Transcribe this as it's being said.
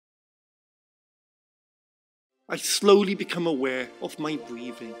I slowly become aware of my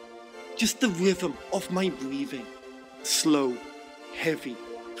breathing. Just the rhythm of my breathing. Slow, heavy,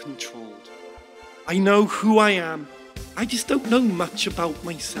 controlled. I know who I am. I just don't know much about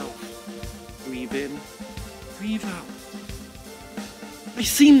myself. Breathe in, breathe out. I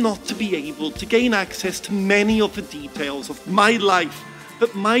seem not to be able to gain access to many of the details of my life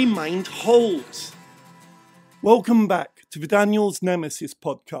that my mind holds. Welcome back to the Daniel's Nemesis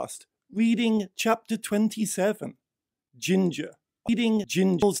podcast, reading chapter 27, Ginger. Reading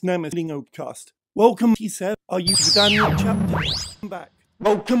Ginger's Nemesis podcast. Welcome, he said. Are you to the Daniel chapter?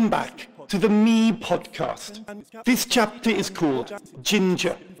 Welcome back to the Me podcast. This chapter is called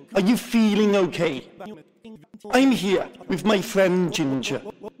Ginger. Are you feeling okay? I'm here with my friend Ginger.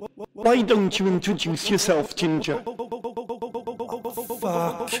 Why don't you introduce yourself, Ginger?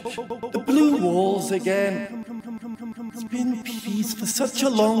 Fuck. The blue walls again. It's been peace for such a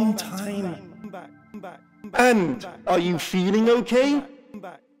long time. And are you feeling okay?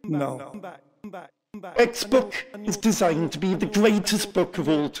 No. XBook is designed to be the greatest book of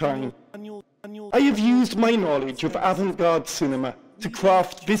all time. I have used my knowledge of avant-garde cinema to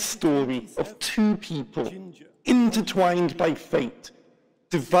craft this story of two people, intertwined by fate,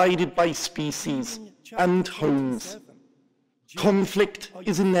 divided by species and homes. Conflict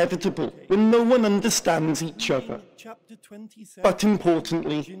is inevitable when no one understands each other. But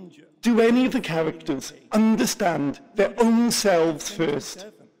importantly, do any of the characters understand their own selves first?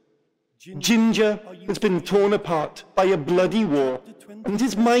 Ginger has been torn apart by a bloody war, and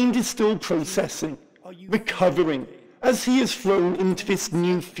his mind is still processing, recovering, as he is thrown into this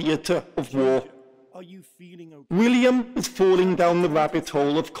new theatre of war. William is falling down the rabbit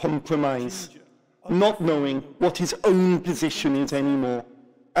hole of compromise, not knowing what his own position is anymore,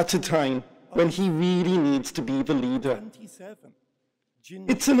 at a time when he really needs to be the leader.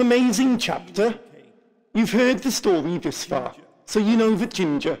 It's an amazing chapter. You've heard the story this far, so you know that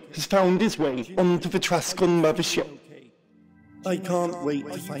Ginger has found his way onto the Trascon mothership. I can't wait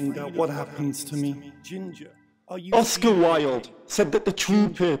to find out what happens to me. Oscar Wilde said that the true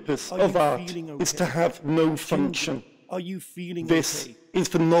purpose of art is to have no function. This is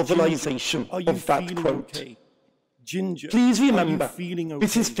the novelization of that quote. Please remember,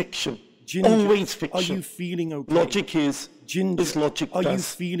 this is fiction. Always fiction. Logic is as logic does. Are you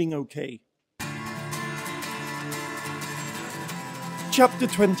feeling okay? Chapter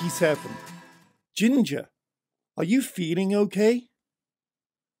 27. Ginger, are you feeling okay?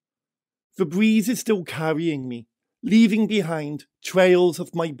 The breeze is still carrying me, leaving behind trails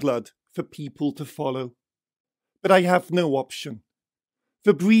of my blood for people to follow. But I have no option.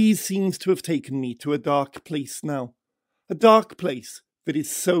 The breeze seems to have taken me to a dark place now. A dark place that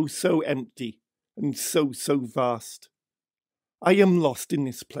is so empty and so vast. I am lost in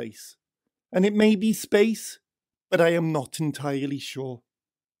this place, and it may be space, but I am not entirely sure.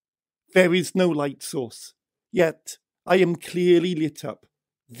 There is no light source, yet I am clearly lit up,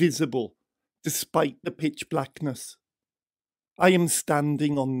 visible, despite the pitch blackness. I am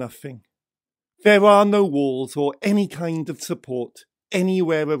standing on nothing. There are no walls or any kind of support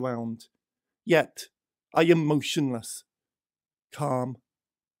anywhere around, yet I am motionless, calm.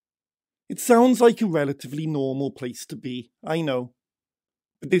 It sounds like a relatively normal place to be, I know,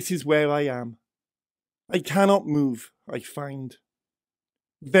 but this is where I am. I cannot move, I find.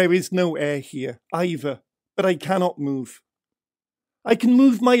 There is no air here, either, but I cannot move. I can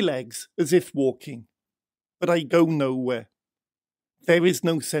move my legs as if walking, but I go nowhere. There is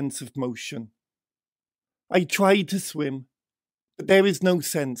no sense of motion. I try to swim, but there is no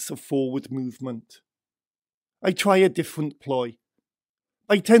sense of forward movement. I try a different ploy.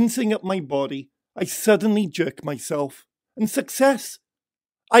 By tensing up my body, I suddenly jerk myself, and success!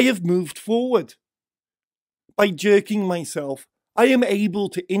 I have moved forward. By jerking myself, I am able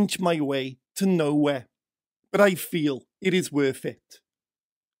to inch my way to nowhere, but I feel it is worth it.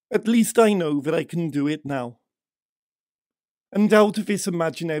 At least I know that I can do it now. And out of this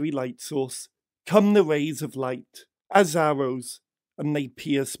imaginary light source come the rays of light, as arrows, and they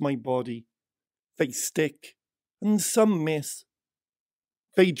pierce my body. They stick, and some miss.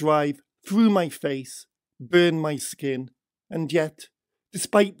 They drive through my face, burn my skin, and yet,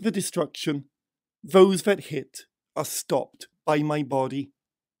 despite the destruction, those that hit are stopped by my body.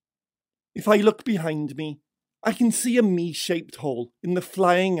 If I look behind me, I can see a me-shaped hole in the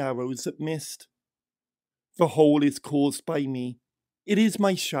flying arrows that missed. The hole is caused by me. It is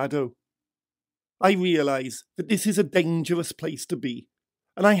my shadow. I realise that this is a dangerous place to be,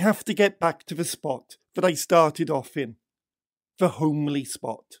 and I have to get back to the spot that I started off in, the homely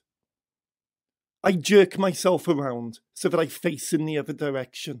spot. I jerk myself around so that I face in the other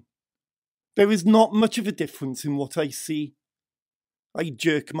direction. There is not much of a difference in what I see. I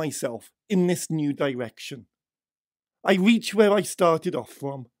jerk myself in this new direction. I reach where I started off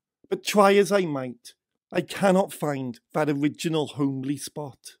from, but try as I might, I cannot find that original homely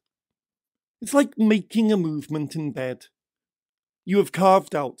spot. It's like making a movement in bed. You have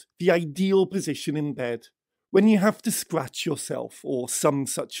carved out the ideal position in bed when you have to scratch yourself or some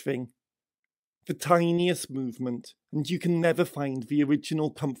such thing. The tiniest movement, and you can never find the original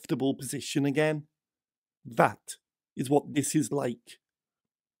comfortable position again. That is what this is like.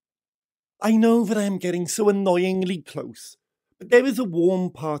 I know that I am getting so annoyingly close, but there is a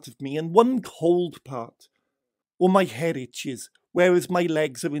warm part of me and one cold part, or my head itches, whereas my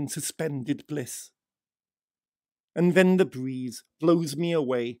legs are in suspended bliss. And then the breeze blows me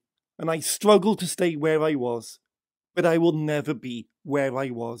away, and I struggle to stay where I was, but I will never be where I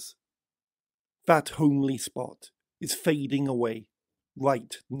was. That homely spot is fading away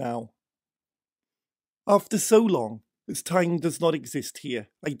right now. After so long, as time does not exist here,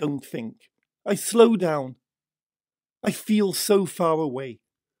 I don't think, I slow down. I feel so far away.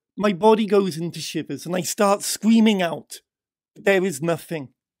 My body goes into shivers and I start screaming out. But there is nothing.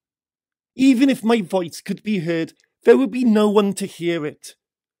 Even if my voice could be heard, there would be no one to hear it.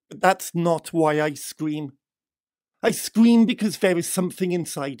 But that's not why I scream. I scream because there is something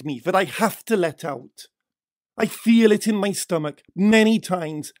inside me that I have to let out. I feel it in my stomach many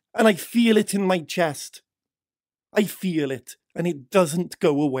times, and I feel it in my chest. I feel it, and it doesn't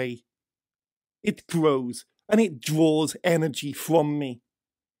go away. It grows, and it draws energy from me.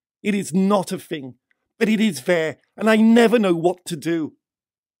 It is not a thing, but it is there, and I never know what to do.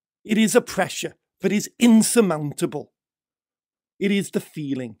 It is a pressure that is insurmountable. It is the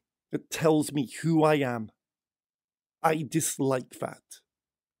feeling that tells me who I am. I dislike that.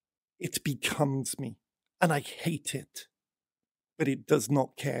 It becomes me, and I hate it. But it does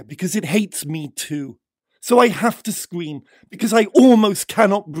not care, because it hates me too. So I have to scream, because I almost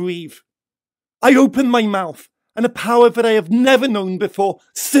cannot breathe. I open my mouth, and a power that I have never known before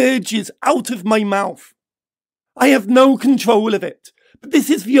surges out of my mouth. I have no control of it, but this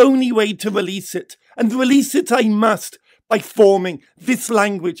is the only way to release it, and release it I must by forming this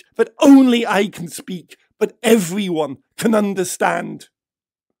language that only I can speak, but everyone can understand.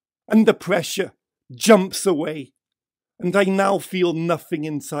 And the pressure jumps away, and I now feel nothing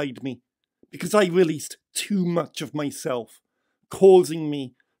inside me, because I released too much of myself, causing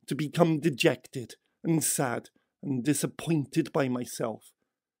me to become dejected and sad and disappointed by myself,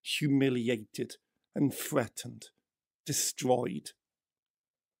 humiliated and threatened, destroyed.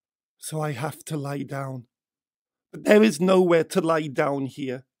 So I have to lie down. But there is nowhere to lie down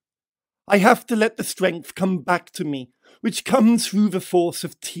here. I have to let the strength come back to me, which comes through the force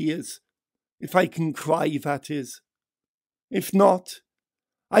of tears. If I can cry, that is. If not,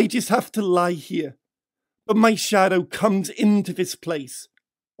 I just have to lie here. But my shadow comes into this place,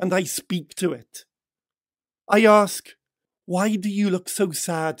 and I speak to it. I ask, why do you look so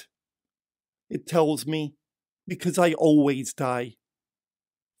sad? It tells me, because I always die.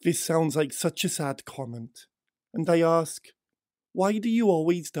 This sounds like such a sad comment. And I ask, why do you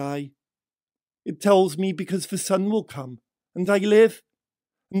always die? It tells me because the sun will come, and I live,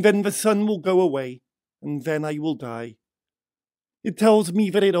 and then the sun will go away, and then I will die. It tells me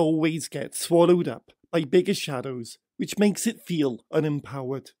that it always gets swallowed up by bigger shadows, which makes it feel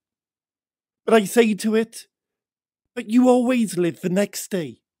unempowered. But I say to it, but you always live the next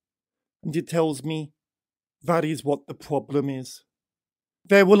day. And it tells me, that is what the problem is.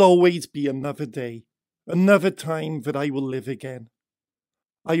 There will always be another day, another time that I will live again.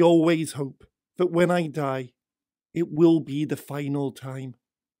 I always hope that when I die, it will be the final time.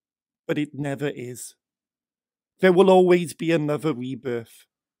 But it never is. There will always be another rebirth.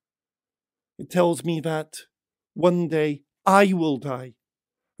 It tells me that one day I will die,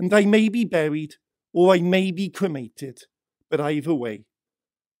 and I may be buried or I may be cremated, but either way,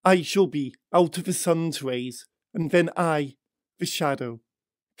 I shall be out of the sun's rays, and then I, the shadow,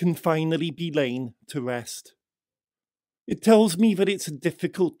 can finally be lain to rest. It tells me that it's a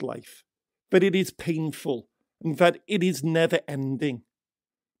difficult life, that it is painful, and that it is never ending.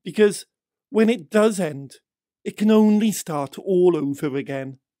 Because when it does end, it can only start all over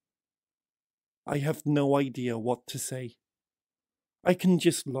again. I have no idea what to say. I can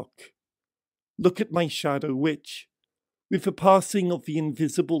just look at my shadow which, with the passing of the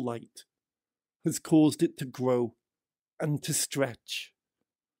invisible light, has caused it to grow and to stretch.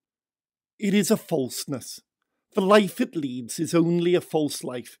 It is a falseness. The life it leads is only a false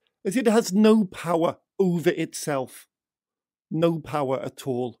life, as it has no power over itself. No power at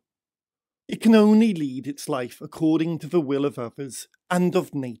all. It can only lead its life according to the will of others and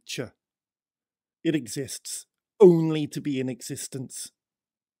of nature. It exists only to be in existence.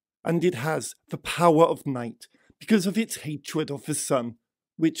 And it has the power of night because of its hatred of the sun,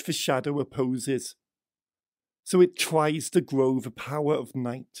 which the shadow opposes. So it tries to grow the power of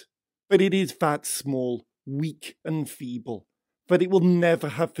night, but it is that small, weak and feeble, that it will never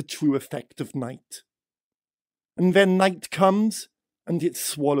have the true effect of night. And then night comes, and it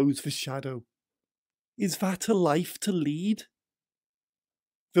swallows the shadow. Is that a life to lead?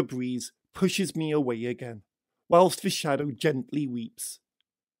 The breeze pushes me away again, whilst the shadow gently weeps,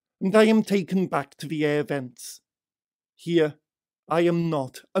 and I am taken back to the air vents. Here, I am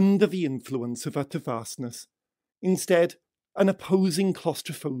not under the influence of utter vastness, instead, an opposing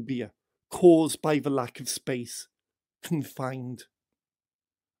claustrophobia caused by the lack of space, confined.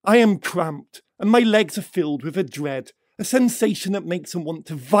 I am cramped, and my legs are filled with a dread, a sensation that makes them want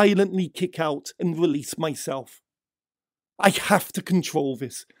to violently kick out and release myself. I have to control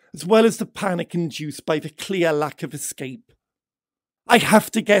this, as well as the panic induced by the clear lack of escape. I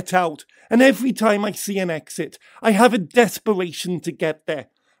have to get out, and every time I see an exit, I have a desperation to get there,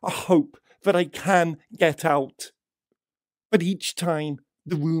 a hope that I can get out. But each time,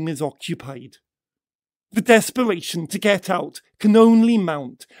 the room is occupied. The desperation to get out can only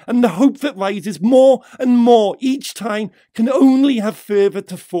mount, and the hope that rises more and more each time can only have further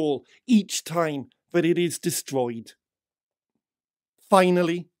to fall each time that it is destroyed.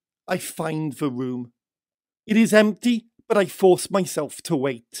 Finally, I find the room. It is empty, but I force myself to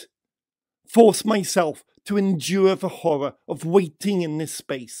wait. Force myself to endure the horror of waiting in this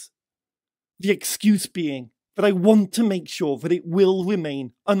space. The excuse being that I want to make sure that it will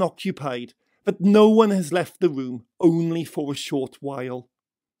remain unoccupied, that no one has left the room only for a short while.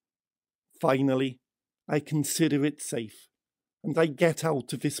 Finally, I consider it safe, and I get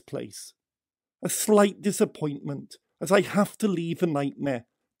out of this place. A slight disappointment, as I have to leave a nightmare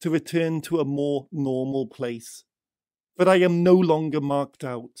to return to a more normal place. But I am no longer marked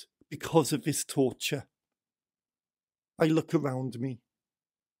out because of this torture. I look around me.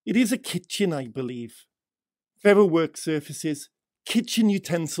 It is a kitchen, I believe. There are work surfaces, kitchen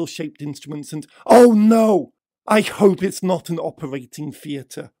utensil-shaped instruments, and oh no! I hope it's not an operating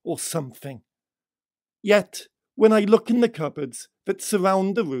theatre or something. Yet, when I look in the cupboards that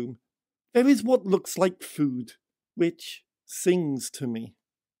surround the room, there is what looks like food, which sings to me.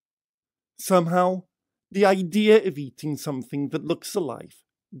 Somehow, the idea of eating something that looks alive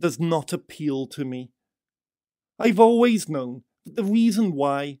does not appeal to me. I've always known that the reason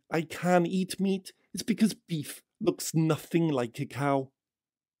why I can eat meat is because beef looks nothing like a cow.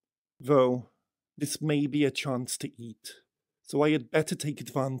 Though, this may be a chance to eat, so I had better take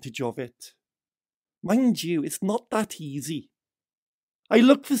advantage of it. Mind you, it's not that easy. I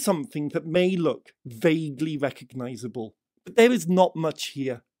look for something that may look vaguely recognisable, but there is not much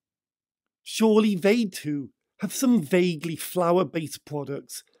here. Surely they too have some vaguely flower-based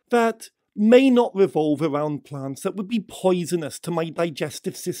products that may not revolve around plants that would be poisonous to my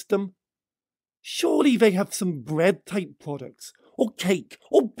digestive system. Surely they have some bread-type products, or cake,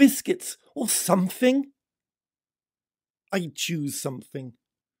 or biscuits, or something. I choose something.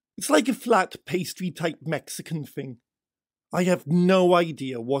 It's like a flat pastry-type Mexican thing. I have no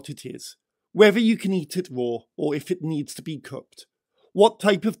idea what it is, whether you can eat it raw or if it needs to be cooked, what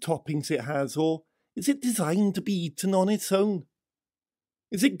type of toppings it has, or is it designed to be eaten on its own?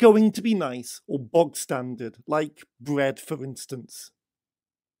 Is it going to be nice or bog standard, like bread for instance?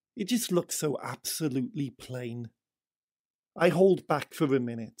 It just looks so absolutely plain. I hold back for a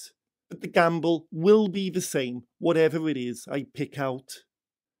minute, but the gamble will be the same whatever it is I pick out.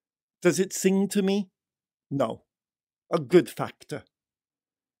 Does it sing to me? No. A good factor.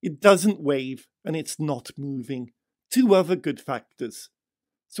 It doesn't wave and it's not moving. Two other good factors.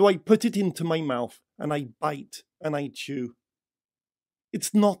 So I put it into my mouth and I bite and I chew.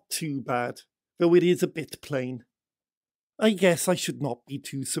 It's not too bad, though it is a bit plain. I guess I should not be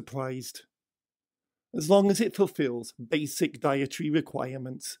too surprised. As long as it fulfills basic dietary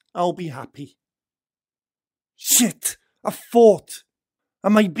requirements, I'll be happy. Shit! A fort!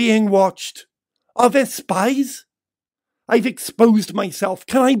 Am I being watched? Are there spies? I've exposed myself.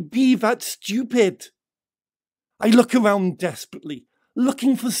 Can I be that stupid? I look around desperately,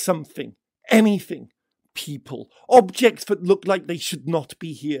 looking for something, anything, people, objects that look like they should not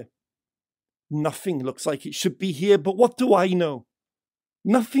be here. Nothing looks like it should be here, but what do I know?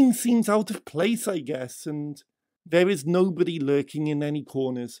 Nothing seems out of place, I guess, and there is nobody lurking in any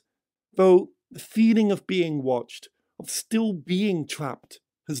corners, though the feeling of being watched, of still being trapped,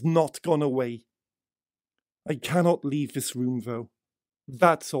 has not gone away. I cannot leave this room, though.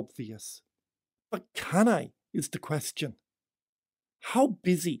 That's obvious. But can I, is the question. How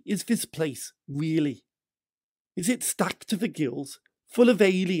busy is this place, really? Is it stacked to the gills, full of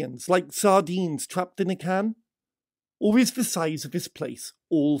aliens like sardines trapped in a can? Or is the size of this place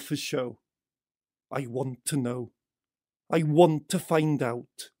all for show? I want to know. I want to find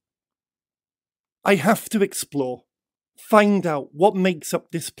out. I have to explore, find out what makes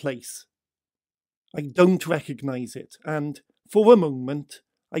up this place. I don't recognize it, and for a moment,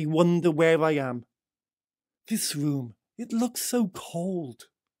 I wonder where I am. This room, it looks so cold.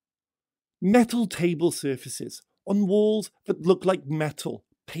 Metal table surfaces on walls that look like metal,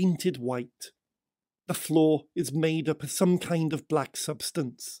 painted white. The floor is made up of some kind of black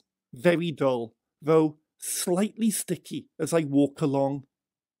substance, very dull, though slightly sticky as I walk along.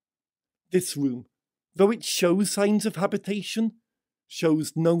 This room, though it shows signs of habitation,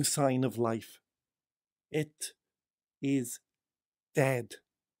 shows no sign of life. It is dead.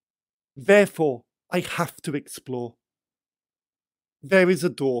 Therefore, I have to explore. There is a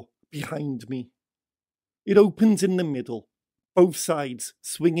door behind me. It opens in the middle, both sides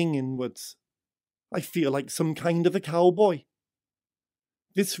swinging inwards. I feel like some kind of a cowboy.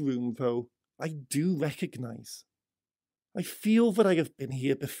 This room, though, I do recognize. I feel that I have been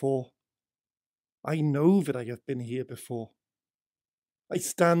here before. I know that I have been here before. I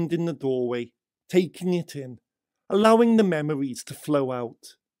stand in the doorway, taking it in, allowing the memories to flow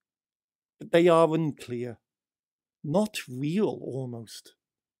out. But they are unclear. Not real, almost.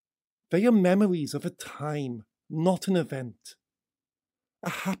 They are memories of a time, not an event. A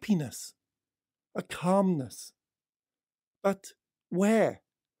happiness. A calmness. But where?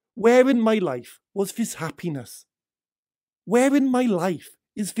 Where in my life was this happiness? Where in my life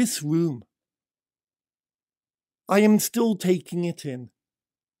is this room? I am still taking it in.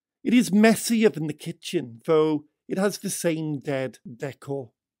 It is messier than the kitchen, though it has the same dead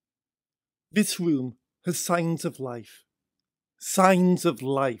decor. This room has signs of life. Signs of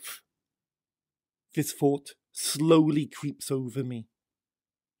life. This thought slowly creeps over me.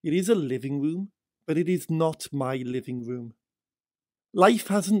 It is a living room, but it is not my living room. Life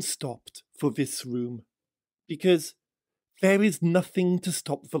hasn't stopped for this room, because there is nothing to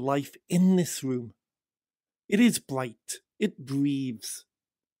stop the life in this room. It is bright, it breathes,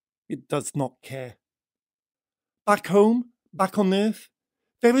 it does not care. Back home, back on Earth,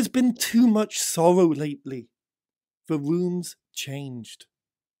 there has been too much sorrow lately. The rooms changed.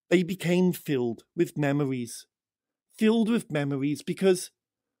 They became filled with memories. Filled with memories because,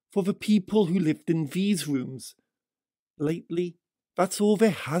 for the people who lived in these rooms, lately, that's all there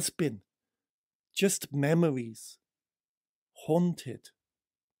has been. Just memories. Haunted.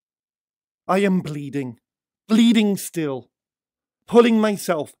 I am bleeding. Bleeding still. Pulling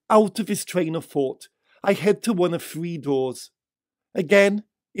myself out of this train of thought, I head to one of 3 doors. Again,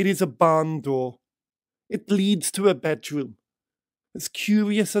 it is a barn door. It leads to a bedroom. As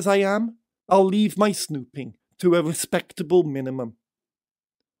curious as I am, I'll leave my snooping to a respectable minimum.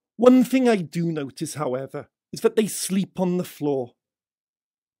 One thing I do notice, however, is that they sleep on the floor.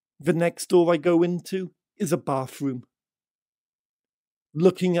 The next door I go into is a bathroom.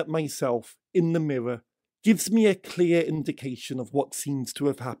 Looking at myself in the mirror gives me a clear indication of what seems to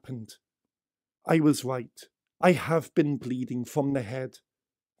have happened. I was right. I have been bleeding from the head.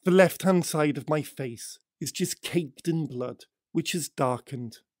 The left-hand side of my face is just caked in blood, which has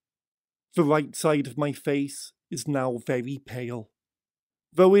darkened. The right side of my face is now very pale.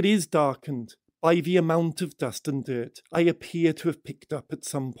 Though it is darkened by the amount of dust and dirt I appear to have picked up at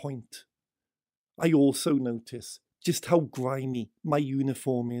some point. I also notice just how grimy my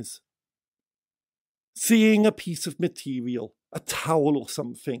uniform is. Seeing a piece of material, a towel or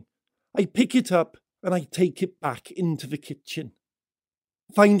something, I pick it up and I take it back into the kitchen.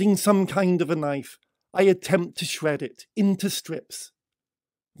 Finding some kind of a knife, I attempt to shred it into strips.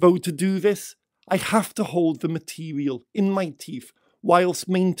 Though to do this, I have to hold the material in my teeth whilst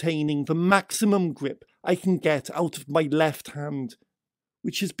maintaining the maximum grip I can get out of my left hand,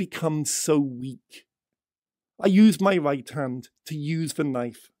 which has become so weak. I use my right hand to use the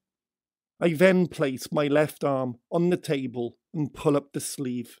knife. I then place my left arm on the table and pull up the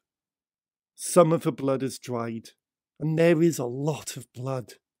sleeve. Some of the blood has dried, and there is a lot of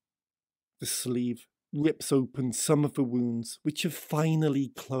blood. The sleeve rips open some of the wounds which have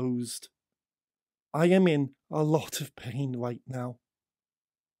finally closed. I am in a lot of pain right now.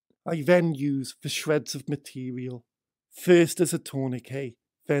 I then use the shreds of material, first as a tourniquet,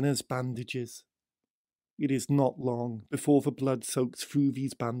 then as bandages. It is not long before the blood soaks through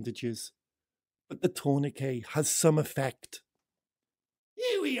these bandages, but the tourniquet has some effect.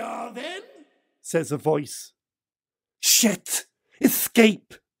 "Here we are then," says a voice. Shit!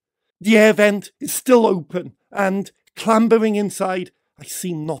 Escape! The air vent is still open, and Clambering inside, I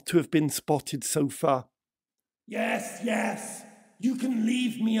seem not to have been spotted so far. Yes, yes, you can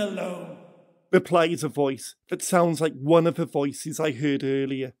leave me alone, replies a voice that sounds like one of the voices I heard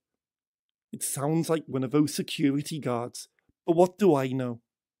earlier. It sounds like one of those security guards, but what do I know?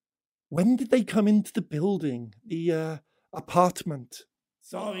 When did they come into the building, the apartment?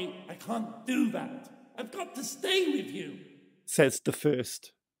 Sorry, I can't do that. I've got to stay with you, says the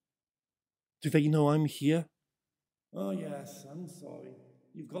first. Do they know I'm here? Oh yes, I'm sorry.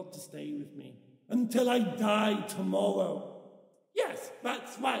 You've got to stay with me until I die tomorrow. Yes,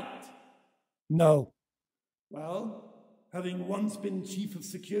 that's right. No. Well, having once been chief of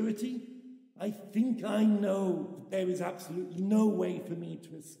security, I think I know that there is absolutely no way for me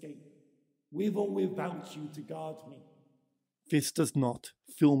to escape, with or without you to guard me. This does not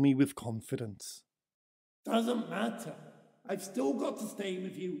fill me with confidence. Doesn't matter. I've still got to stay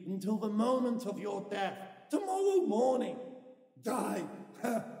with you until the moment of your death, tomorrow morning. Die.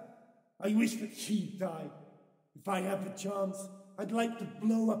 I wish that he'd die. If I have the chance, I'd like to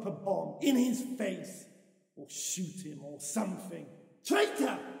blow up a bomb in his face, or shoot him, or something.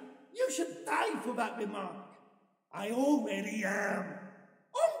 Traitor! You should die for that remark. I already am.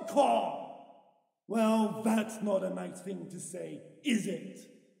 Encore! Well, that's not a nice thing to say, is it?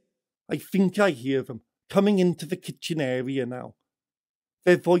 I think I hear them coming into the kitchen area now.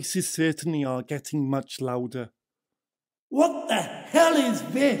 Their voices certainly are getting much louder. What the hell is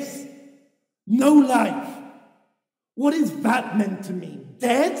this? No life. What is that meant to mean?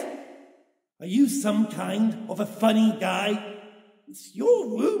 Dead? Are you some kind of a funny guy? It's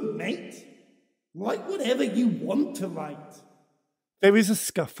your room, mate. Write whatever you want to write. There is a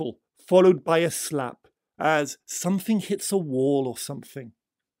scuffle, followed by a slap, as something hits a wall or something.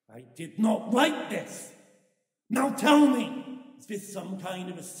 I did not write this. Now tell me, is this some kind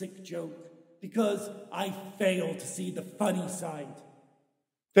of a sick joke? Because I fail to see the funny side.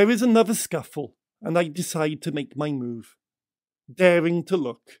 There is another scuffle, and I decide to make my move. Daring to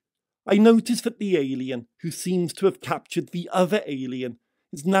look, I notice that the alien, who seems to have captured the other alien,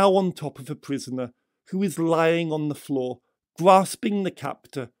 is now on top of a prisoner who is lying on the floor, grasping the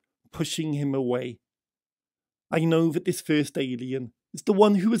captor, pushing him away. I know that this first alien is the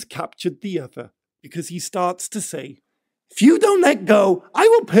one who has captured the other, because he starts to say, "If you don't let go, I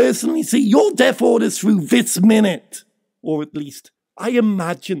will personally see your death orders through this minute." Or at least, I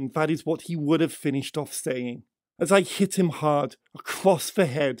imagine that is what he would have finished off saying, as I hit him hard across the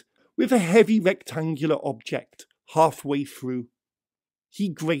head with a heavy rectangular object halfway through. He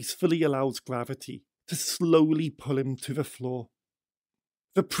gracefully allows gravity to slowly pull him to the floor.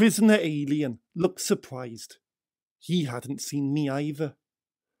 The prisoner alien looks surprised. He hadn't seen me either.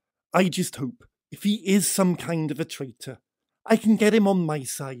 I just hope, if he is some kind of a traitor, I can get him on my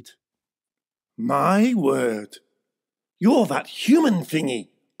side. My word. You're that human thingy,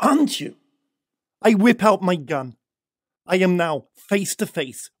 aren't you? I whip out my gun. I am now face to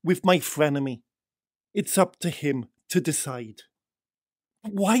face with my frenemy. It's up to him to decide.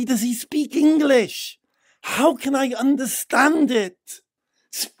 Why does he speak English? How can I understand it?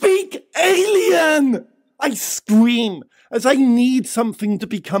 Speak alien! I scream as I need something to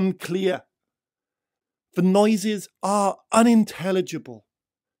become clear. The noises are unintelligible.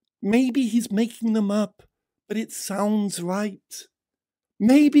 Maybe he's making them up, but it sounds right.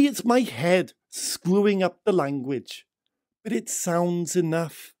 Maybe it's my head screwing up the language, but it sounds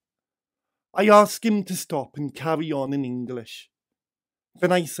enough. I ask him to stop and carry on in English.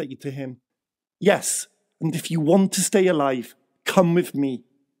 Then I say to him, "Yes, and if you want to stay alive, come with me."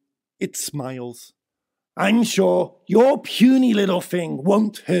 It smiles. "I'm sure your puny little thing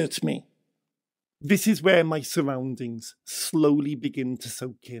won't hurt me." This is where my surroundings slowly begin to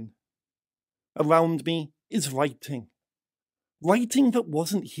soak in. Around me is writing. Writing that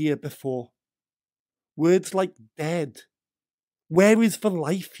wasn't here before. Words like dead. Where is the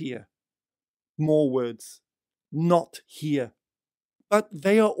life here? More words. Not here. But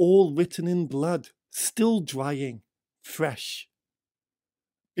they are all written in blood, still drying, fresh.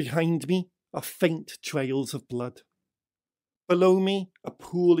 Behind me are faint trails of blood. Below me, a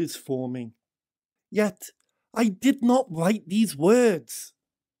pool is forming. Yet, I did not write these words.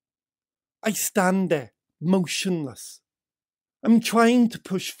 I stand there, motionless. I'm trying to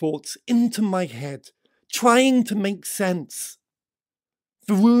push thoughts into my head, trying to make sense.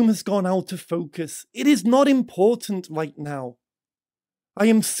 The room has gone out of focus. It is not important right now. I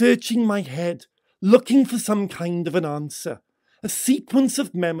am searching my head, looking for some kind of an answer, a sequence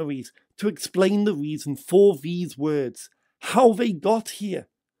of memories to explain the reason for these words, how they got here,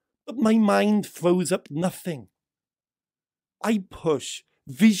 but my mind throws up nothing. I push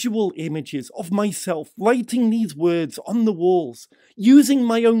visual images of myself writing these words on the walls, using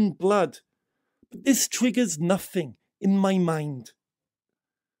my own blood. But this triggers nothing in my mind.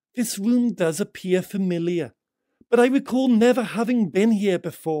 This room does appear familiar, but I recall never having been here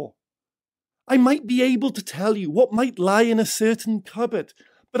before. I might be able to tell you what might lie in a certain cupboard,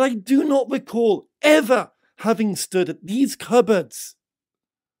 but I do not recall ever having stood at these cupboards.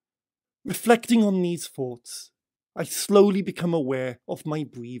 Reflecting on these thoughts, I slowly become aware of my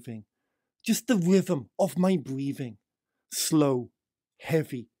breathing, just the rhythm of my breathing, slow,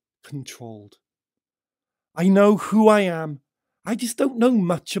 heavy, controlled. I know who I am, I just don't know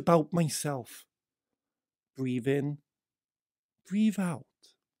much about myself. Breathe in, breathe out.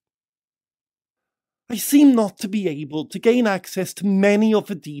 I seem not to be able to gain access to many of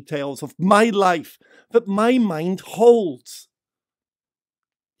the details of my life that my mind holds.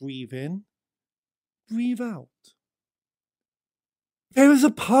 Breathe in, breathe out. There is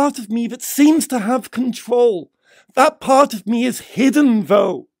a part of me that seems to have control. That part of me is hidden,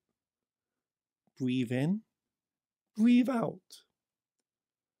 though. Breathe in, breathe out.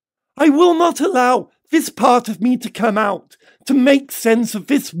 I will not allow this part of me to come out, to make sense of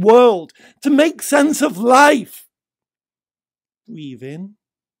this world, to make sense of life. Breathe in,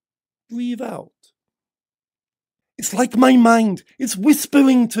 breathe out. It's like my mind is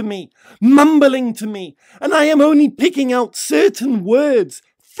whispering to me, mumbling to me, and I am only picking out certain words,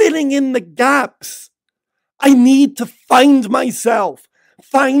 filling in the gaps. I need to find myself,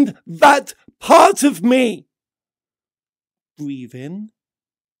 find that part of me. Breathe in,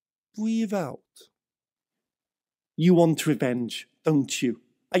 breathe out. You want revenge, don't you?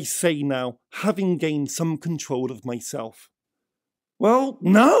 I say now, having gained some control of myself. Well,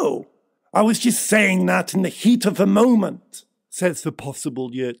 no. I was just saying that in the heat of the moment, says the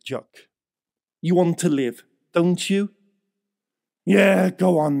possible Yurtjuk. You want to live, don't you? Yeah,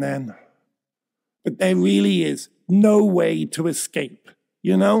 go on then. But there really is no way to escape,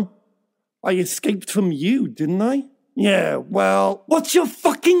 you know? I escaped from you, didn't I? Yeah, well, what's your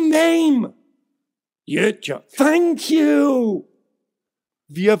fucking name? Yurtjuk. Thank you!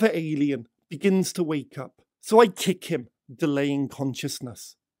 The other alien begins to wake up, so I kick him, delaying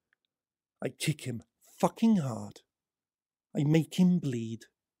consciousness. I kick him fucking hard. I make him bleed.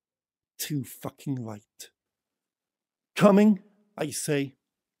 Too fucking right. Coming, I say.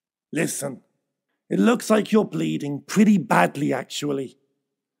 Listen, it looks like you're bleeding pretty badly, actually.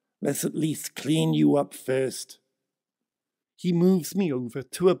 Let's at least clean you up first. He moves me over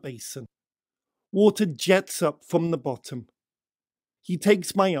to a basin. Water jets up from the bottom. He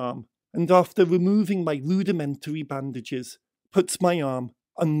takes my arm, and after removing my rudimentary bandages, puts my arm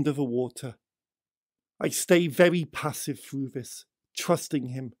under the water. I stay very passive through this, trusting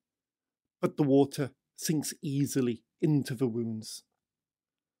him, but the water sinks easily into the wounds.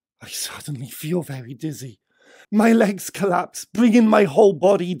 I suddenly feel very dizzy. My legs collapse, bringing my whole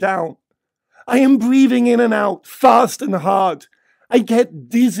body down. I am breathing in and out, fast and hard. I get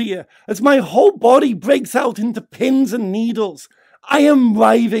dizzier as my whole body breaks out into pins and needles. I am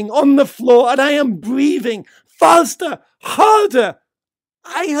writhing on the floor and I am breathing faster, harder.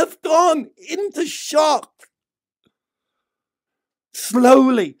 I have gone into shock.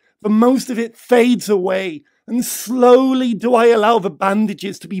 Slowly, the most of it fades away, and slowly do I allow the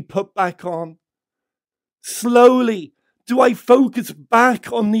bandages to be put back on. Slowly do I focus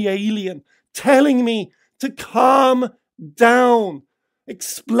back on the alien, telling me to calm down,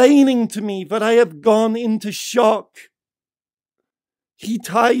 explaining to me that I have gone into shock. He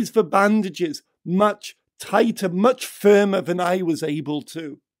ties the bandages much tighter, much firmer than I was able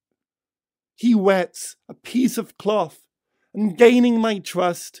to. He wets a piece of cloth and, gaining my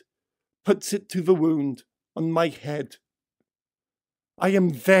trust, puts it to the wound on my head. I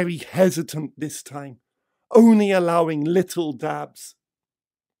am very hesitant this time, only allowing little dabs.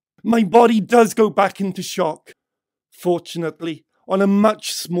 My body does go back into shock, fortunately on a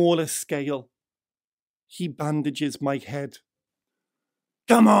much smaller scale. He bandages my head.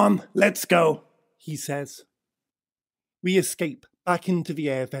 Come on, let's go, he says. We escape back into the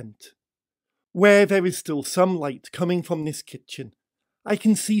air vent. Where there is still some light coming from this kitchen, I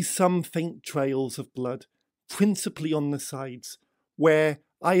can see some faint trails of blood, principally on the sides, where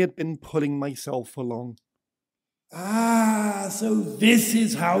I had been pulling myself along. Ah, so this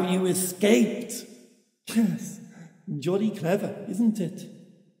is how you escaped. Yes, jolly clever, isn't it?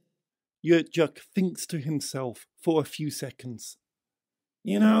 Yurtjuk thinks to himself for a few seconds.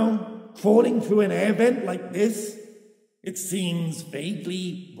 You know, crawling through an air vent like this, it seems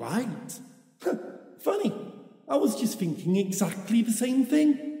vaguely right. Funny, I was just thinking exactly the same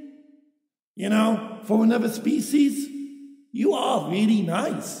thing. You know, for another species, You are really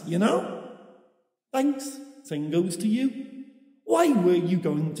nice, you know? Thanks, same goes to you. Why were you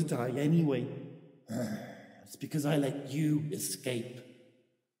going to die anyway? It's because I let you escape.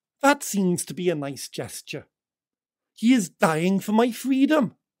 That seems to be a nice gesture. He is dying for my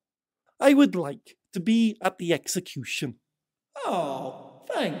freedom. I would like to be at the execution. Oh,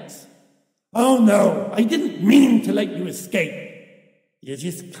 thanks. Oh no, I didn't mean to let you escape. You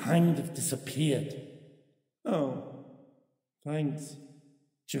just kind of disappeared. Oh, thanks.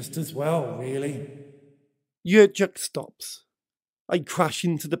 Just as well, really. Yurchuk stops. I crash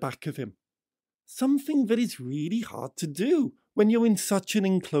into the back of him. Something that is really hard to do when you're in such an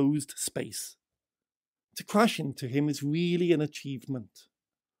enclosed space. To crash into him is really an achievement.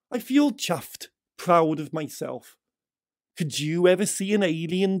 I feel chuffed, proud of myself. Could you ever see an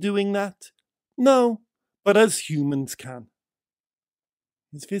alien doing that? No, but us humans can.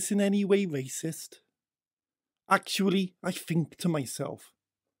 Is this in any way racist? Actually, I think to myself,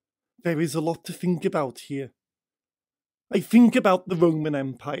 there is a lot to think about here. I think about the Roman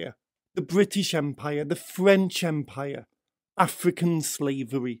Empire, the British Empire, the French Empire, African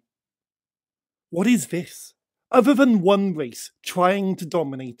slavery. What is this? Other than one race trying to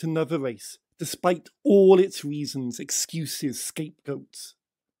dominate another race, despite all its reasons, excuses, scapegoats.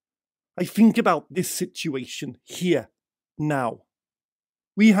 I think about this situation here, now.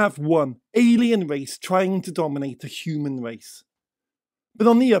 We have one alien race trying to dominate a human race. But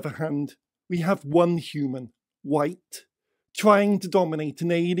on the other hand, we have one human, white, trying to dominate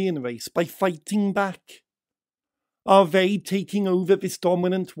an alien race by fighting back. Are they taking over this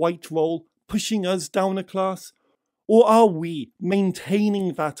dominant white role, pushing us down a class? Or are we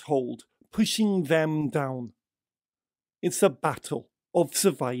maintaining that hold, pushing them down? It's a battle of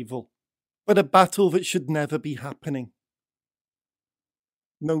survival, but a battle that should never be happening.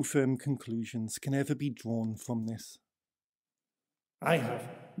 No firm conclusions can ever be drawn from this. I have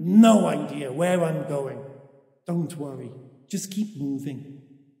no idea where I'm going. Don't worry, just keep moving.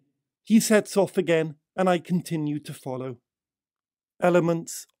 He sets off again, and I continue to follow.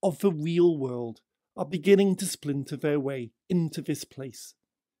 Elements of the real world are beginning to splinter their way into this place.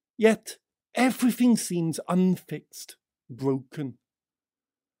 Yet, everything seems unfixed, broken.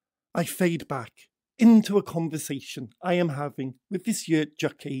 I fade back into a conversation I am having with this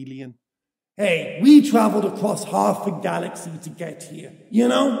Yurtjuk alien. Hey, we travelled across half the galaxy to get here, you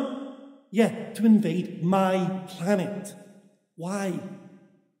know? Yeah, to invade my planet. Why?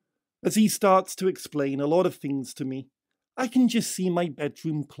 As he starts to explain a lot of things to me, I can just see my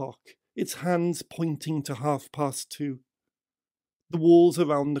bedroom clock, its hands pointing to 2:30. The walls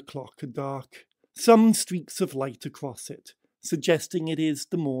around the clock are dark, some streaks of light across it, suggesting it is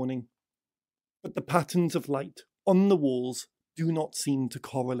the morning. But the patterns of light on the walls do not seem to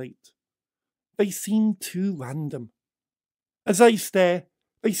correlate. They seem too random. As I stare,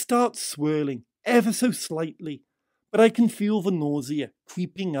 they start swirling, ever so slightly, but I can feel the nausea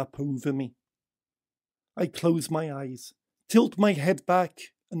creeping up over me. I close my eyes, tilt my head back,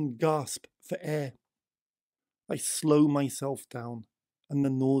 and gasp for air. I slow myself down, and the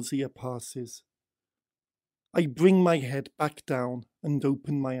nausea passes. I bring my head back down and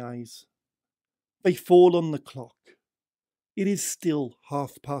open my eyes. They fall on the clock. It is still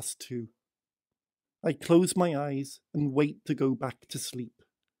 2:30. I close my eyes and wait to go back to sleep.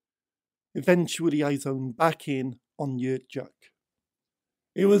 Eventually I zone back in on Yurtjuk.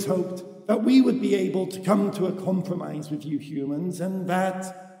 It was hoped that we would be able to come to a compromise with you humans and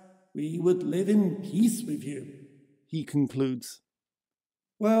that we would live in peace with you, he concludes.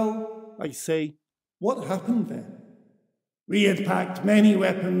 Well, I say, what happened then? We had packed many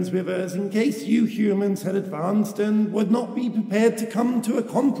weapons with us in case you humans had advanced and would not be prepared to come to a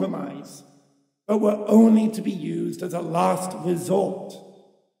compromise, but were only to be used as a last resort.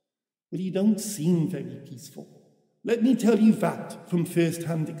 But you don't seem very peaceful. Let me tell you that from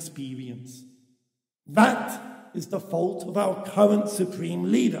first-hand experience. That is the fault of our current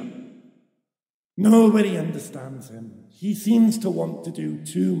supreme leader. Nobody understands him. He seems to want to do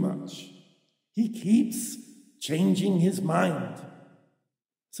too much. He keeps changing his mind.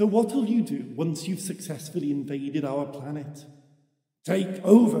 So what will you do once you've successfully invaded our planet? Take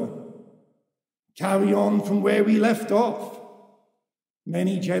over. Carry on from where we left off.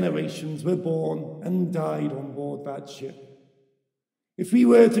 Many generations were born and died on board that ship. If we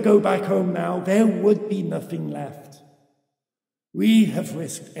were to go back home now, there would be nothing left. We have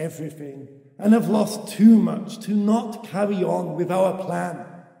risked everything and have lost too much to not carry on with our plan.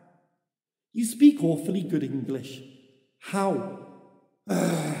 You speak awfully good English. How?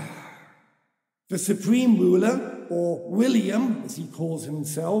 The Supreme Ruler, or William, as he calls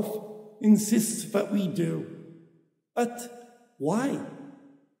himself, insists that we do. But Why?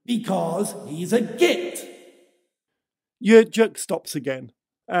 Because he's a git. Yurjuk stops again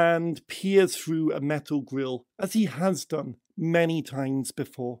and peers through a metal grill, as he has done many times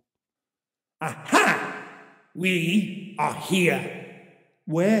before. Aha! We are here.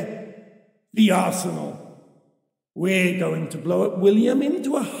 Where? The arsenal. We're going to blow up William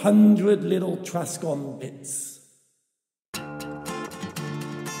into 100 little Trascon bits.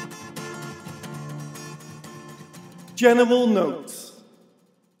 General notes.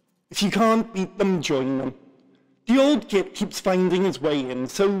 If you can't beat them, join them. The old git keeps finding his way in,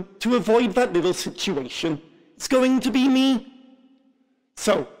 so to avoid that little situation, it's going to be me.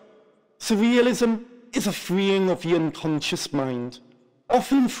 So, surrealism is a freeing of the unconscious mind,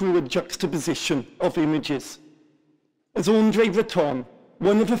 often through a juxtaposition of images. As André Breton,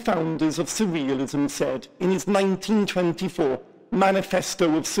 one of the founders of surrealism, said in his 1924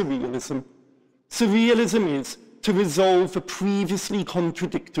 Manifesto of Surrealism, surrealism is to resolve the previously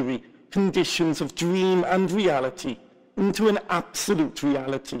contradictory conditions of dream and reality into an absolute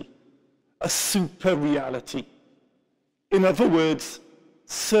reality, a super reality. In other words,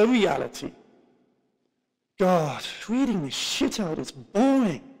 surreality. God, reading this shit out is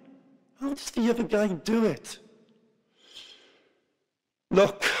boring. How does the other guy do it?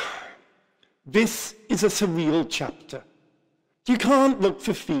 Look, this is a surreal chapter. You can't look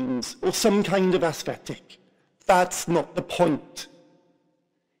for themes or some kind of aesthetic. That's not the point.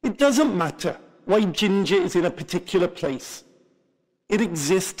 It doesn't matter why Ginger is in a particular place. It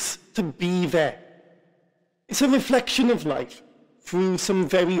exists to be there. It's a reflection of life through some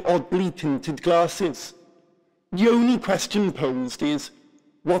very oddly tinted glasses. The only question posed is,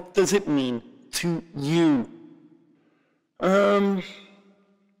 what does it mean to you? Well,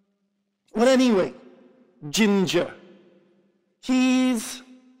 anyway, Ginger. I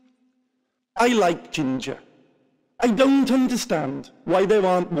like Ginger. I don't understand why there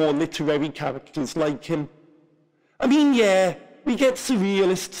aren't more literary characters like him. I mean, yeah, we get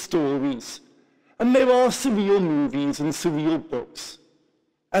surrealist stories, and there are surreal movies and surreal books.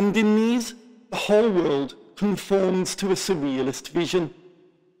 And in these, the whole world conforms to a surrealist vision.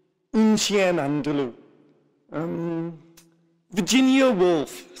 Un chien andalou. Virginia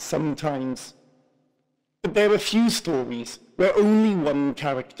Woolf, sometimes. But there are few stories where only one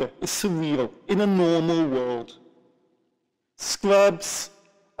character is surreal in a normal world. Scrubs,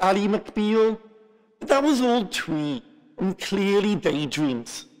 Ally McBeal, but that was all twee and clearly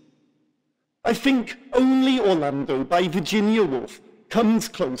daydreams. I think only Orlando by Virginia Woolf comes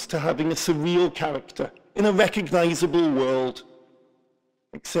close to having a surreal character in a recognizable world.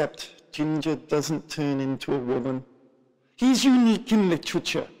 Except Ginger doesn't turn into a woman. He's unique in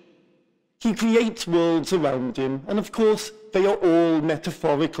literature. He creates worlds around him, and of course, they are all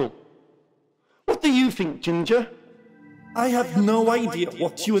metaphorical. What do you think, Ginger? I have no idea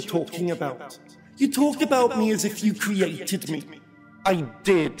what you are talking about. You talk about me as if you created me. I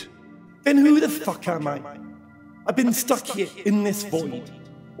did. Then who the fuck am I? I've been stuck here in this void.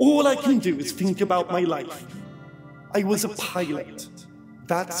 All I can do is think about my life. I was a pilot.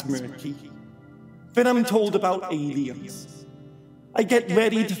 That's murky. Then I'm told about aliens. I get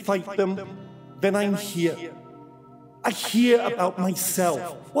ready to fight them. Then I'm here. I hear about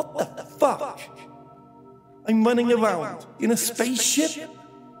myself. What the fuck? I'm running around in a spaceship?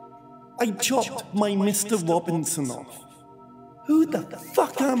 I chopped my Mr. Robinson off. Who the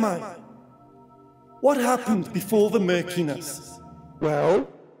fuck am I? What happened before the murkiness? Well,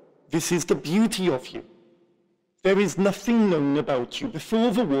 this is the beauty of you. There is nothing known about you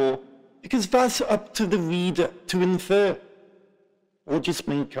before the war, because that's up to the reader to infer. Or just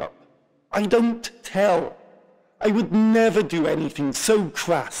make up. I don't tell. I would never do anything so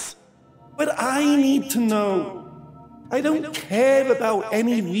crass. But I need to know. I don't care about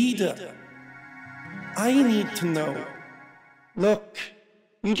any reader. I need to know. Look,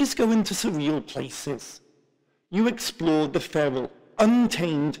 you just go into surreal places. You explore the feral,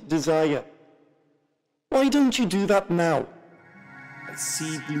 untamed desire. Why don't you do that now? I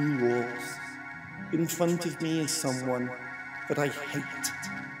see blue walls. In front of me is someone that I hate.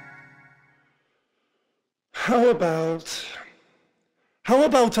 How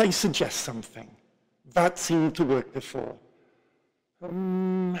about I suggest something? That seemed to work before.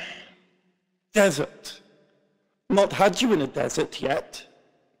 Desert. Not had you in a desert yet.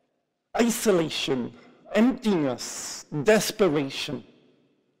 Isolation, emptiness, desperation.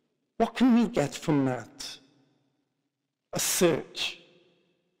 What can we get from that? A search.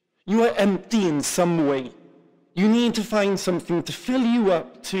 You are empty in some way. You need to find something to fill you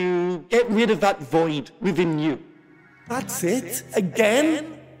up, to get rid of that void within you. That's it?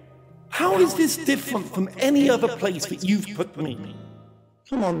 Again? How is this different from any other place that you've put me?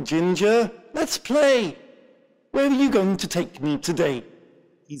 Come on, Ginger, let's play. Where are you going to take me today?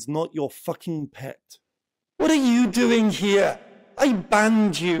 He's not your fucking pet. What are you doing here? I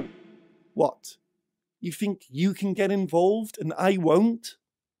banned you. What? You think you can get involved and I won't?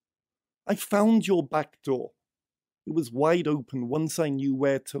 I found your back door. It was wide open once I knew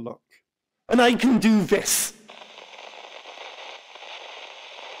where to look. And I can do this.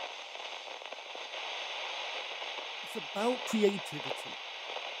 It's about creativity.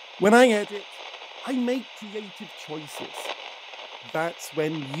 When I edit, I make creative choices. That's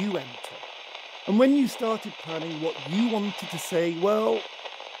when you enter. And when you started planning what you wanted to say, well,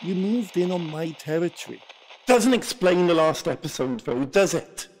 you moved in on my territory. Doesn't explain the last episode though, does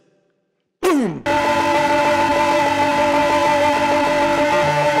it? Boom!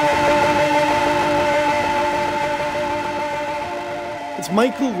 As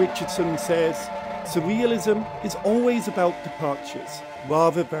Michael Richardson says, surrealism is always about departures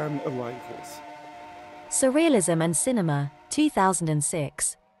rather than arrivals. Surrealism and Cinema,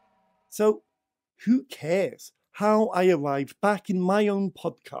 2006. So, who cares how I arrived back in my own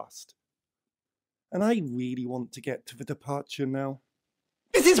podcast? And I really want to get to the departure now.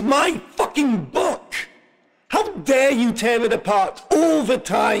 This is my fucking book! How dare you tear it apart all the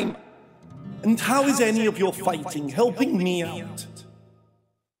time? And how is any of your fighting helping me out?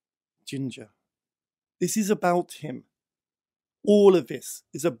 Ginger, this is about him. All of this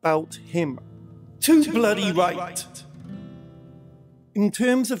is about him. Too bloody right. In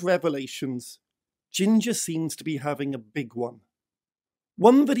terms of revelations, Ginger seems to be having a big one.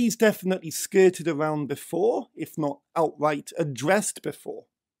 One that he's definitely skirted around before, if not outright addressed before.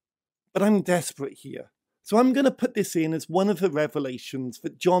 But I'm desperate here, so I'm going to put this in as one of the revelations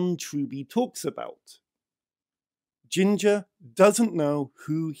that John Truby talks about. Ginger doesn't know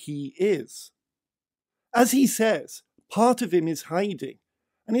who he is. As he says, part of him is hiding,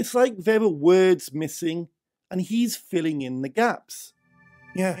 and it's like there are words missing, and he's filling in the gaps.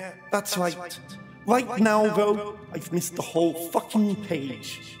 Yeah, that's right. Right now, though, I've missed the whole fucking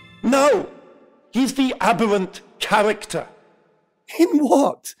page. No! He's the Aberrant character. In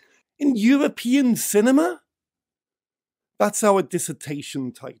what? In European cinema? That's our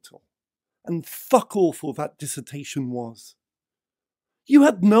dissertation title. And fuck awful that dissertation was. You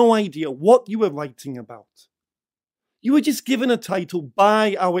had no idea what you were writing about. You were just given a title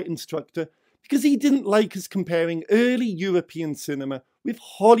by our instructor because he didn't like us comparing early European cinema with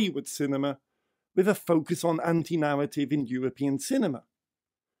Hollywood cinema with a focus on anti-narrative in European cinema.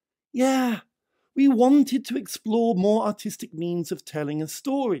 Yeah, we wanted to explore more artistic means of telling a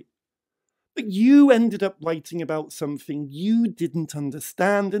story. But you ended up writing about something you didn't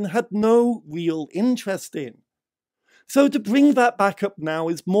understand and had no real interest in. So to bring that back up now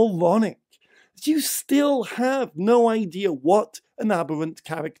is moronic. You still have no idea what an aberrant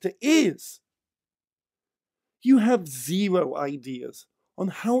character is. You have zero ideas on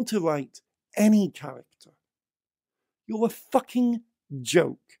how to write any character. You're a fucking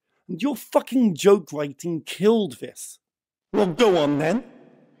joke, and your fucking joke writing killed this. Well, go on then.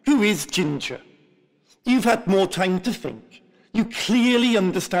 Who is Ginger? You've had more time to think. You clearly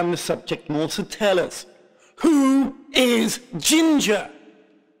understand the subject more, so tell us. Who is Ginger?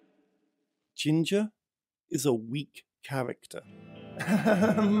 Ginger is a weak character.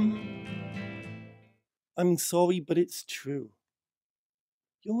 I'm sorry, but it's true.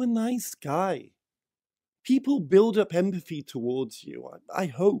 You're a nice guy. People build up empathy towards you, I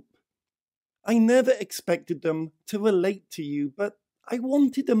hope. I never expected them to relate to you, but I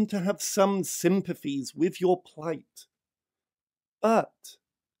wanted them to have some sympathies with your plight. But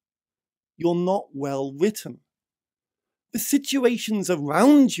you're not well written. The situations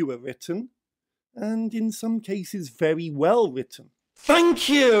around you are written, and in some cases very well written. Thank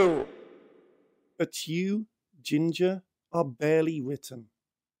you! But you, Ginger, are barely written.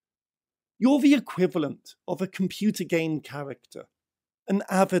 You're the equivalent of a computer game character, an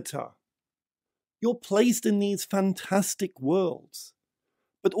avatar. You're placed in these fantastic worlds,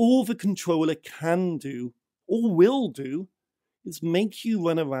 but all the controller can do, or will do, is make you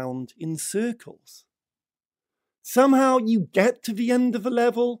run around in circles. Somehow you get to the end of a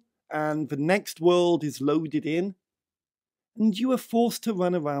level, and the next world is loaded in, and you are forced to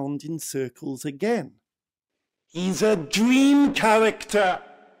run around in circles again. He's a dream character.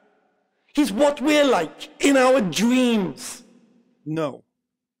 He's what we're like in our dreams. No.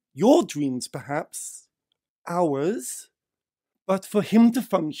 Your dreams, perhaps. Ours. But for him to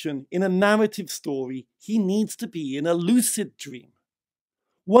function in a narrative story, he needs to be in a lucid dream.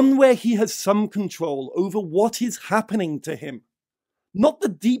 One where he has some control over what is happening to him. Not the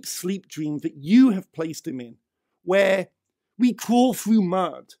deep sleep dream that you have placed him in, where we crawl through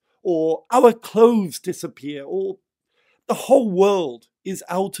mud, or our clothes disappear, or the whole world is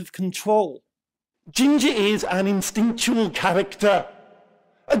out of control. Ginger is an instinctual character.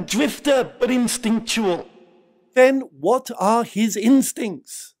 A drifter, but instinctual. Then what are his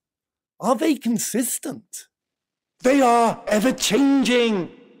instincts? Are they consistent? They are ever-changing.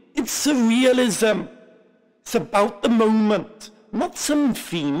 It's surrealism. It's about the moment, not some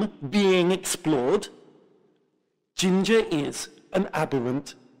theme being explored. Ginger is an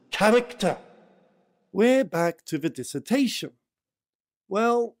aberrant character. We're back to the dissertation.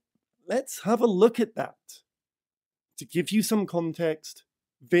 Well, let's have a look at that. To give you some context,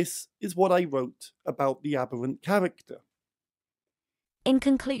 this is what I wrote about the aberrant character. In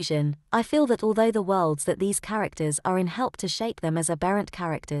conclusion, I feel that although the worlds that these characters are in help to shape them as aberrant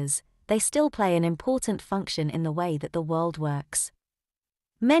characters, they still play an important function in the way that the world works.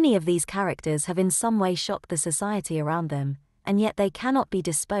 Many of these characters have in some way shocked the society around them, and yet they cannot be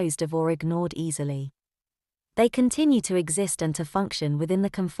disposed of or ignored easily. They continue to exist and to function within the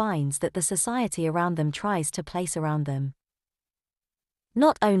confines that the society around them tries to place around them.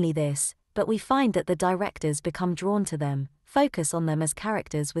 Not only this, but we find that the directors become drawn to them, focus on them as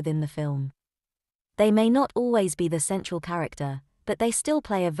characters within the film. They may not always be the central character, but they still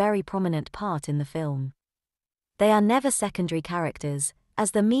play a very prominent part in the film. They are never secondary characters,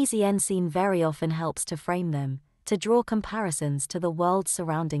 as the mise en scene very often helps to frame them, to draw comparisons to the world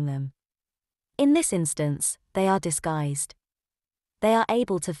surrounding them. In this instance, they are disguised. They are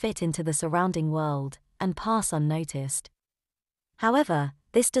able to fit into the surrounding world, and pass unnoticed. However,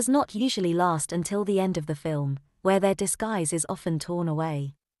 this does not usually last until the end of the film, where their disguise is often torn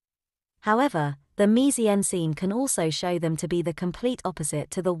away. However, the mise en scene can also show them to be the complete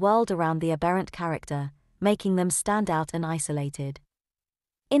opposite to the world around the aberrant character, making them stand out and isolated.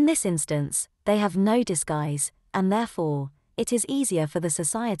 In this instance, they have no disguise, and therefore, it is easier for the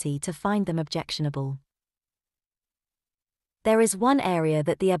society to find them objectionable. There is one area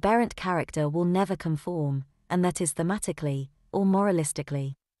that the aberrant character will never conform, and that is thematically, or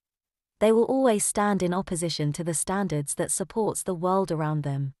moralistically. They will always stand in opposition to the standards that supports the world around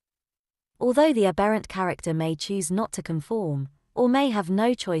them. Although the aberrant character may choose not to conform, or may have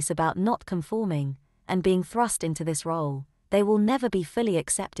no choice about not conforming, and being thrust into this role, they will never be fully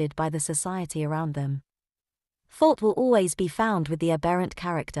accepted by the society around them. Fault will always be found with the aberrant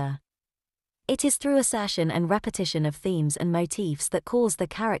character. It is through assertion and repetition of themes and motifs that cause the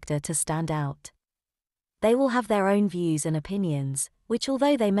character to stand out. They will have their own views and opinions, which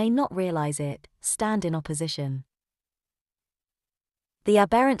although they may not realize it, stand in opposition. The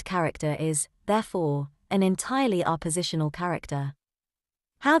aberrant character is, therefore, an entirely oppositional character.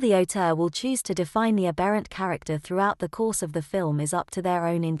 How the auteur will choose to define the aberrant character throughout the course of the film is up to their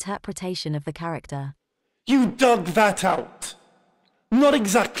own interpretation of the character. You dug that out. Not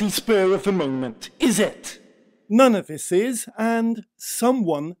exactly spur of the moment, is it? None of this is, and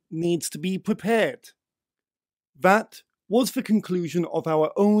someone needs to be prepared. That was the conclusion of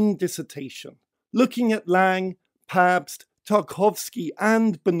our own dissertation, looking at Lang, Pabst, Tarkovsky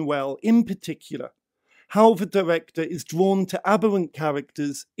and Buñuel in particular, how the director is drawn to aberrant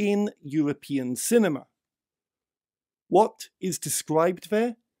characters in European cinema. What is described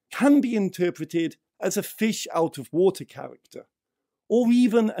there can be interpreted as a fish-out-of-water character, or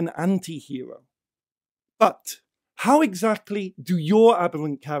even an anti-hero. But how exactly do your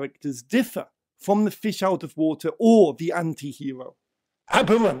aberrant characters differ from the fish-out-of-water or the anti-hero?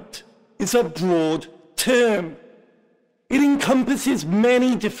 Aberrant is a broad term. It encompasses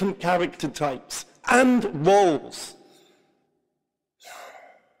many different character types and roles.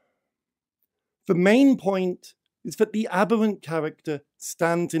 The main point is that the aberrant character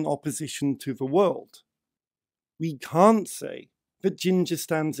stands in opposition to the world. We can't say that Ginger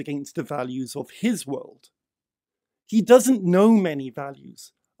stands against the values of his world. He doesn't know many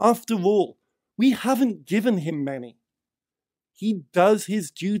values. After all, we haven't given him many. He does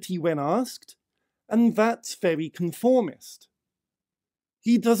his duty when asked, and that's very conformist.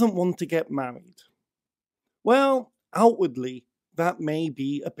 He doesn't want to get married. Well, outwardly, that may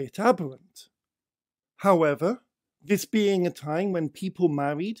be a bit aberrant. However, this being a time when people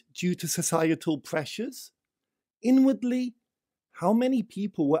married due to societal pressures, inwardly, how many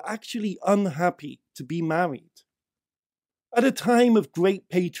people were actually unhappy to be married? At a time of great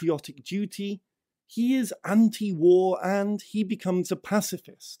patriotic duty, he is anti-war and he becomes a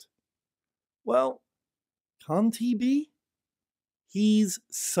pacifist. Well, can't he be? He's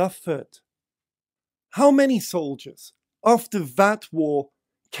suffered. How many soldiers, after that war,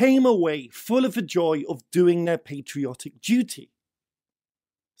 came away full of the joy of doing their patriotic duty?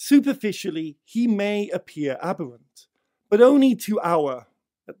 Superficially, he may appear aberrant, but only to our,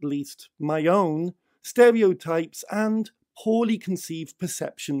 at least my own, stereotypes and poorly conceived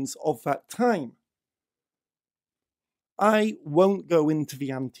perceptions of that time. I won't go into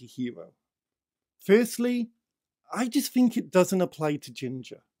the anti-hero. Firstly, I just think it doesn't apply to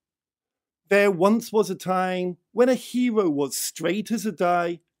Ginger. There once was a time when a hero was straight as a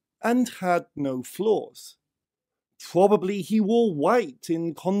die and had no flaws. Probably he wore white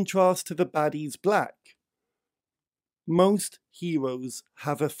in contrast to the baddie's black. Most heroes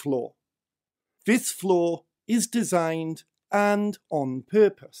have a flaw. This flaw is designed and on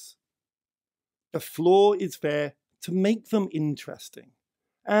purpose. The flaw is there to make them interesting,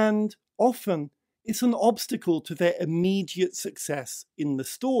 and often it's an obstacle to their immediate success in the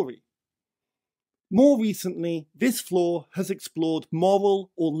story. More recently, this flaw has explored moral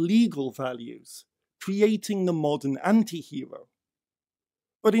or legal values, creating the modern anti-hero.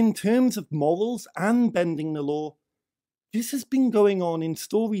 But in terms of morals and bending the law, this has been going on in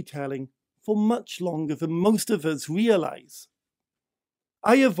storytelling for much longer than most of us realize.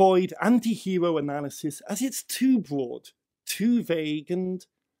 I avoid anti-hero analysis as it's too broad, too vague, and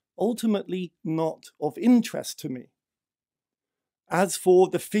ultimately not of interest to me. As for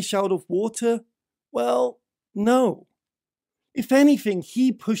the fish out of water, well, no. If anything,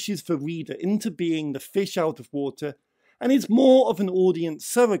 he pushes the reader into being the fish out of water and is more of an audience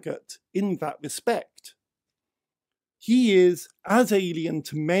surrogate in that respect. He is as alien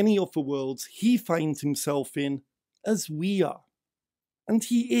to many of the worlds he finds himself in as we are. And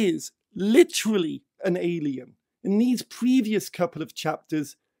he is literally an alien in these previous couple of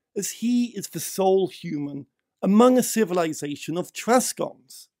chapters, as he is the sole human among a civilization of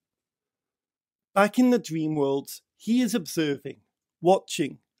Trascons. Back in the dream worlds, he is observing,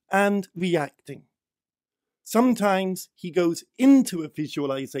 watching, and reacting. Sometimes he goes into a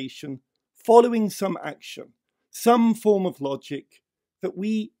visualization, following some action, some form of logic that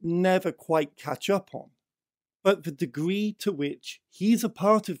we never quite catch up on. But the degree to which he's a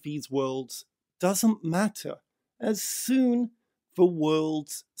part of these worlds doesn't matter, as soon the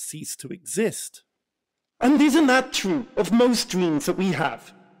worlds cease to exist. And isn't that true of most dreams that we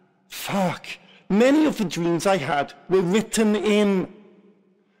have? Fuck, many of the dreams I had were written in.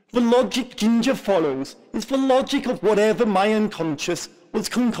 The logic Ginger follows is the logic of whatever my unconscious was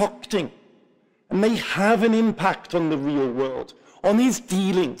concocting. And they have an impact on the real world, on his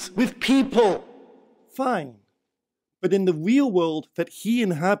dealings with people. Fine. But in the real world that he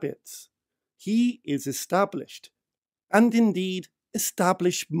inhabits, he is established, and indeed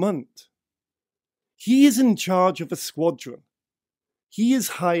establishment. He is in charge of a squadron. He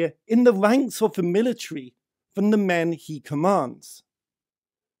is higher in the ranks of the military than the men he commands.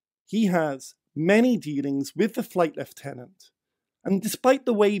 He has many dealings with the flight lieutenant, and despite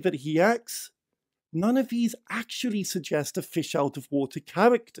the way that he acts, none of these actually suggest a fish out of water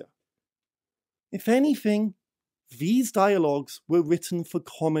character. If anything, these dialogues were written for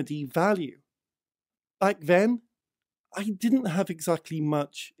comedy value. Back then, I didn't have exactly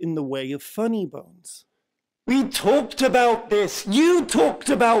much in the way of funny bones. We talked about this. You talked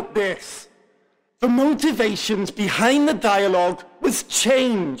about this. The motivations behind the dialogue was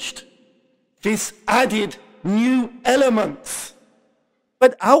changed. This added new elements.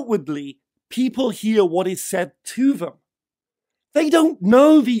 But outwardly, people hear what is said to them. They don't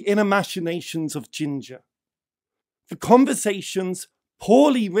know the inner machinations of Ginger. The conversations,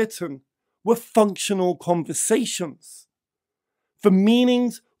 poorly written, were functional conversations. The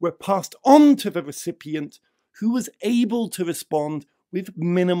meanings were passed on to the recipient, who was able to respond with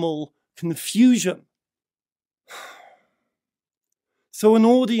minimal confusion. So an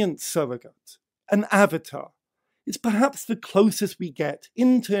audience surrogate, an avatar, is perhaps the closest we get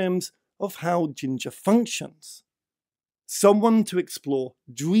in terms of how Ginger functions. Someone to explore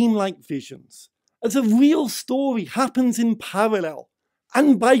dreamlike visions, as a real story happens in parallel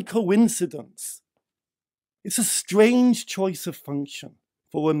and by coincidence. It's a strange choice of function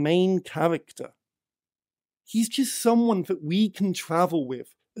for a main character. He's just someone that we can travel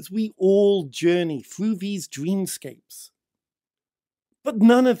with as we all journey through these dreamscapes. But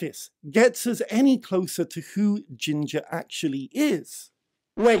none of this gets us any closer to who Ginger actually is.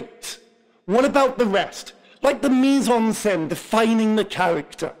 Wait, what about the rest? Like the mise-en-scène defining the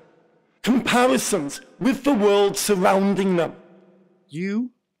character. Comparisons with the world surrounding them.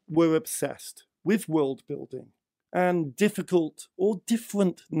 You were obsessed with world building and difficult or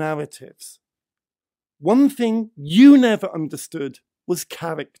different narratives. One thing you never understood was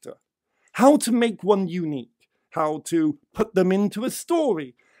character. How to make one unique, how to put them into a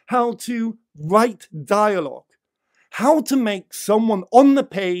story, how to write dialogue, how to make someone on the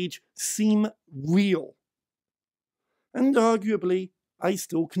page seem real. And arguably, I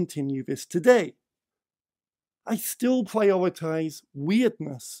still continue this today. I still prioritize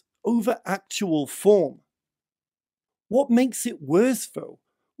weirdness over actual form. What makes it worse, though,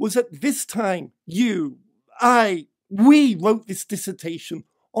 was at this time, we wrote this dissertation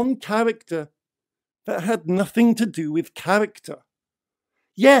on character that had nothing to do with character.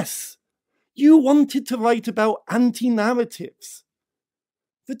 Yes, you wanted to write about anti-narratives.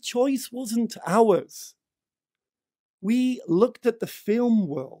 The choice wasn't ours. We looked at the film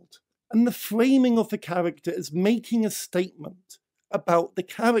world and the framing of the character as making a statement about the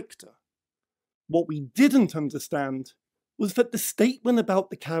character. What we didn't understand was that the statement about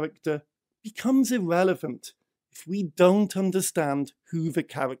the character becomes irrelevant if we don't understand who the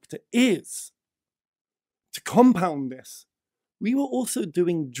character is. To compound this, we were also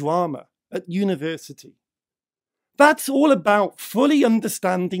doing drama at university. That's all about fully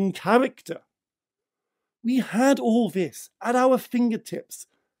understanding character. We had all this at our fingertips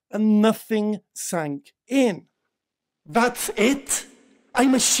and nothing sank in. That's it?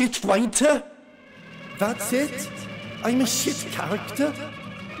 I'm a shit writer? That's it? I'm a shit character?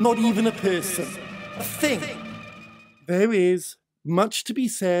 Not even a person. A thing. There is much to be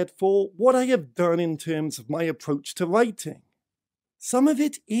said for what I have done in terms of my approach to writing. Some of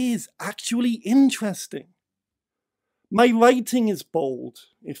it is actually interesting. My writing is bold,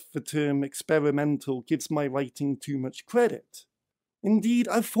 if the term experimental gives my writing too much credit. Indeed,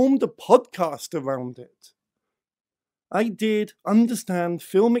 I've formed a podcast around it. I did understand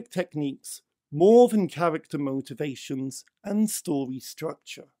filmic techniques more than character motivations and story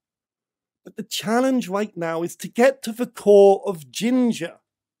structure. But the challenge right now is to get to the core of Ginger.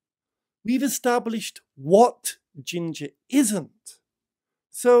 We've established what Ginger isn't.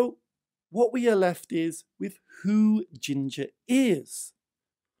 So, what we are left is with who Ginger is.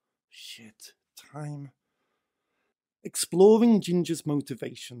 Shit, time. Exploring Ginger's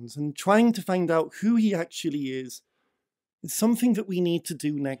motivations and trying to find out who he actually is something that we need to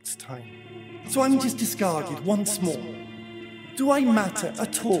do next time. So I'm just discarded once more. Do I matter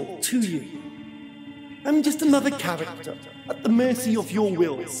at all to you? I'm just another character at the mercy of your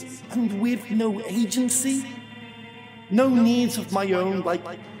wills and with no agency? No needs of my own, like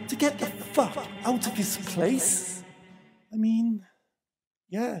to get the fuck out of this place? I mean,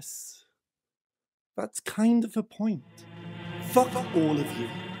 yes. That's kind of the point. Fuck all of you.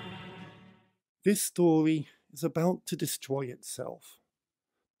 This story is about to destroy itself.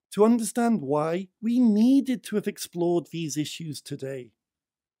 To understand why, we needed to have explored these issues today.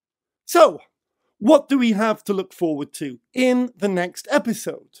 So, what do we have to look forward to in the next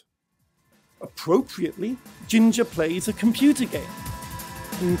episode? Appropriately, Ginger plays a computer game.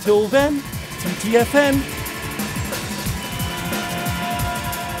 Until then, TTFN.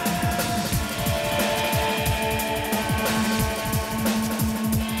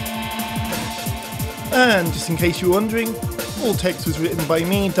 And just in case you were wondering, all text was written by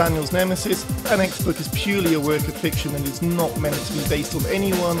me, Daniel's Nemesis, and XBook is purely a work of fiction and is not meant to be based on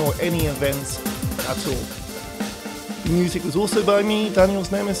anyone or any events at all. The music was also by me,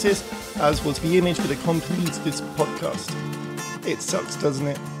 Daniel's Nemesis, as was the image that accompanies this podcast. It sucks, doesn't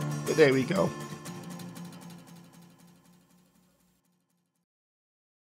it? But there we go.